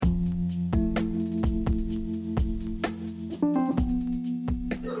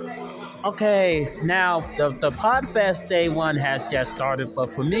Okay, now the podfest day one has just started,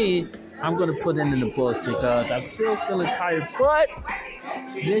 but for me, I'm gonna put it in the books because I'm still feeling tired. But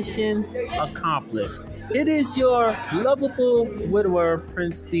mission accomplished. It is your lovable widower,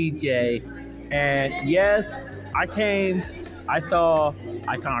 Prince DJ, and yes, I came, I saw,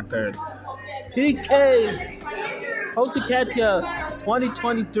 I conquered. PK Hope to catch ya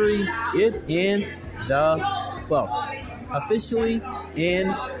 2023 is in the books. Officially in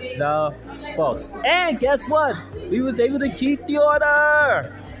the books. And guess what? We was able to keep the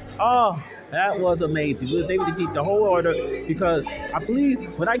order. Oh, that was amazing. We was able to keep the whole order because I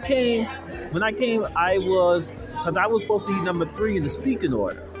believe when I came, I was, because I was supposed to be number 3 in the speaking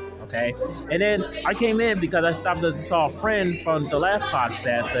order. Okay, and then I came in because I stopped and saw a friend from the last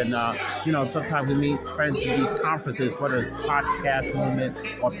podfest, and sometimes we meet friends in these conferences, whether it's podcast movement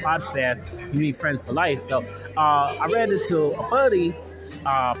or podfest, you meet friends for life. So I ran into a buddy,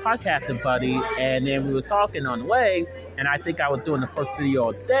 podcasting buddy, and then we were talking on the way, and I think I was doing the first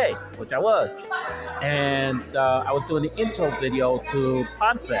video of the day, which I was, and I was doing the intro video to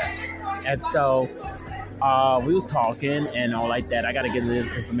podfest, and so. We was talking and all like that. I got to get the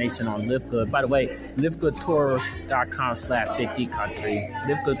information on Live Good. By the way, livegoodtour.com/BigDCountry.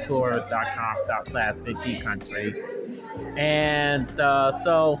 livegoodtour.com/BigDCountry. And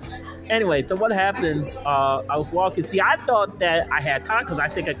so what happens, I was walking. See, I thought that I had time because I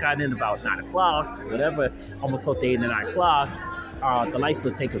think I got in about 9 o'clock, whatever, almost close to 8 or 9 o'clock. The lights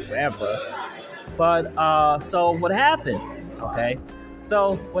were taking forever. But so what happened, okay?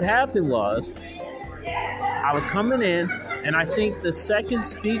 So what happened was, I was coming in, and I think the second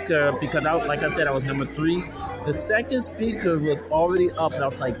speaker, because like I said, I was number 3, the second speaker was already up, and I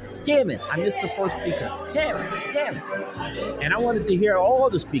was like, damn it, I missed the first speaker. Damn it. And I wanted to hear all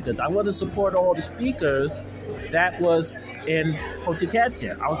the speakers. I wanted to support all the speakers that was in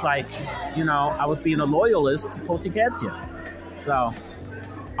Potikatia. I was like, I was being a loyalist to Potikatia. So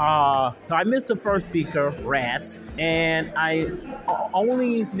I missed the first speaker, Rats, and I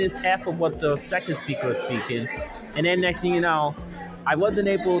only missed half of what the second speaker was speaking. And then next thing you know, I wasn't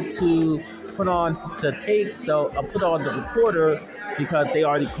able to put on the tape, so I put on the recorder because they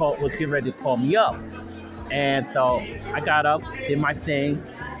already was getting ready to call me up. And so I got up, did my thing,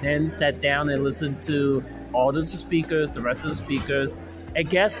 then sat down and listened to all the speakers, the rest of the speakers. And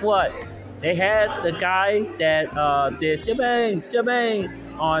guess what? They had the guy that did Shebang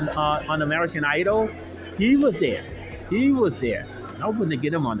on American Idol. He was there. I was going to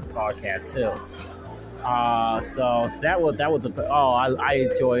get him on the podcast too. So that was I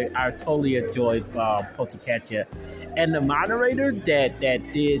totally enjoyed Potikatia. And the moderator that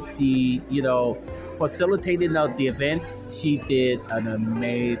did the facilitating the event, she did an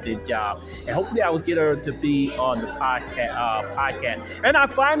amazing job. And hopefully I will get her to be on the podcast. And I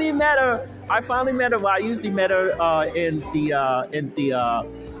finally met her. Well, I usually met her in the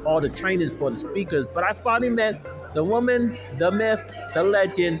all the trainings for the speakers, but I finally met the woman, the myth, the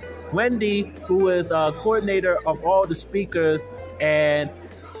legend, Wendy, who is coordinator of all the speakers, and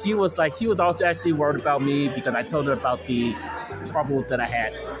she was also actually worried about me because I told her about the trouble that I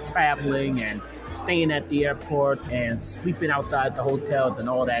had traveling and staying at the airport and sleeping outside the hotels and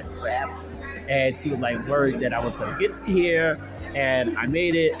all that crap. And she was worried that I was gonna get here, and I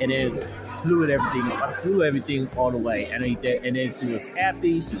made it, and it blew everything all the way. And then she was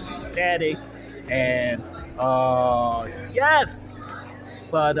happy, she was ecstatic, and yes.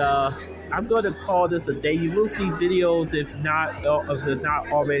 But I'm going to call this a day. You will see videos if it's not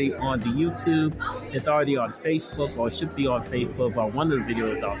already on the YouTube. It's already on Facebook, or it should be on Facebook, but one of the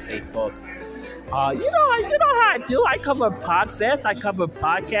videos is on Facebook. You know how I do. I cover podfest. I cover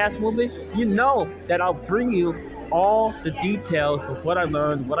podcast movement. You know that I'll bring you all the details of what I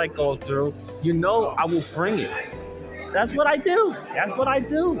learned, what I go through. I will bring it. That's what I do.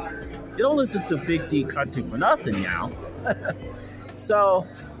 You don't listen to Big D Country for nothing now. So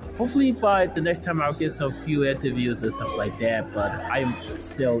hopefully by the next time I'll get some few interviews and stuff like that, but I'm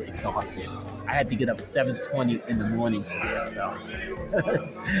still exhausted. I had to get up 7:20 in the morning for this, so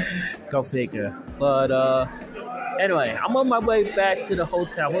go figure. But anyway, I'm on my way back to the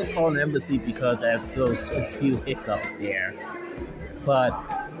hotel. I won't call an embassy because I have those a few hiccups there. But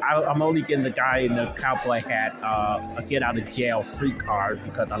I'm only getting the guy in the cowboy hat a get out of jail free card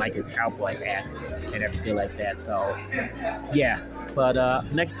because I like his cowboy hat and everything like that. So yeah. But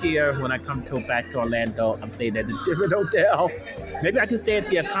next year, when I come back to Orlando, I'm staying at a different hotel. Maybe I can stay at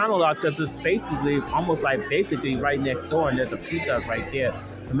the Econo Lodge because it's basically right next door, and there's a pizza right there.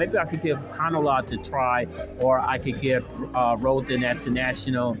 But maybe I could give Econo Lodge a try, or I could get Roden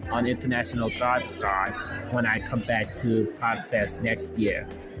International on International Drive when I come back to Podfest next year.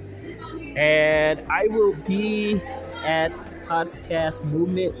 And I will be at Podcast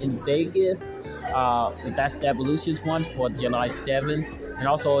Movement in Vegas. That's the Evolutions one for July 7th. And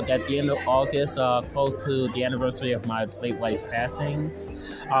also at the end of August, close to the anniversary of my late wife passing,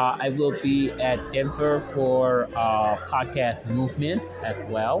 I will be at Denver for Podcast Movement as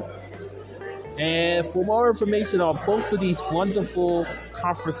well. And for more information on both of these wonderful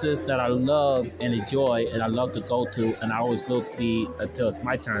conferences that I love and enjoy and I love to go to, and I always will be until it's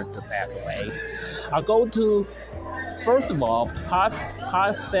my turn to pass away, I'll go to, first of all,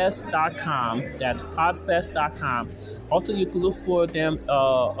 podfest.com. That's podfest.com. Also, you can look for them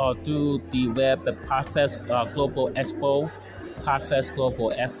through the web at Podfest Global Expo, Podfest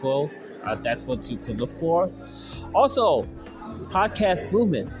Global Expo. That's what you can look for. Also, Podcast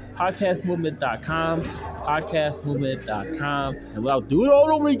Movement. Podcastmovement.com, podcastmovement.com, and I'll do it all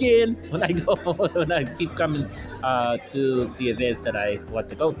over again when I keep coming to the events that I want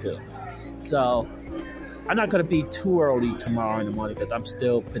to go to. So I'm not going to be too early tomorrow in the morning because I'm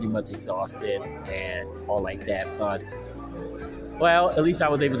still pretty much exhausted and all like that. But, well, at least I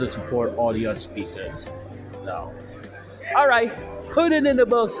was able to support all the other speakers. So, all right, put it in the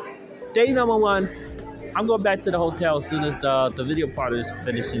books. Day number 1. I'm going back to the hotel as soon as the video part is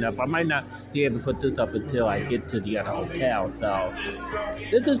finishing up. I might not be able to put this up until I get to the other hotel. So,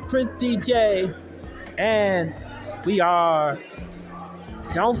 this is Prince DJ, and we are,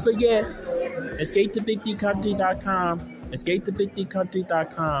 don't forget, escapetobigdcountry.com,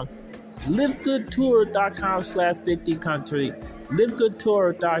 escapetobigdcountry.com, livegoodtour.com/bigdcountry,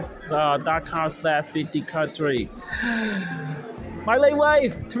 livegoodtour.com/bigdcountry. My late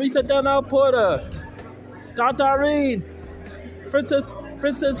wife, Teresa Donnell Porter, Dr. Irene, Princess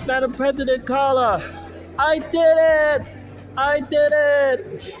Madam President Carla. I did it!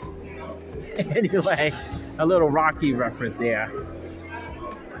 Anyway, a little Rocky reference there.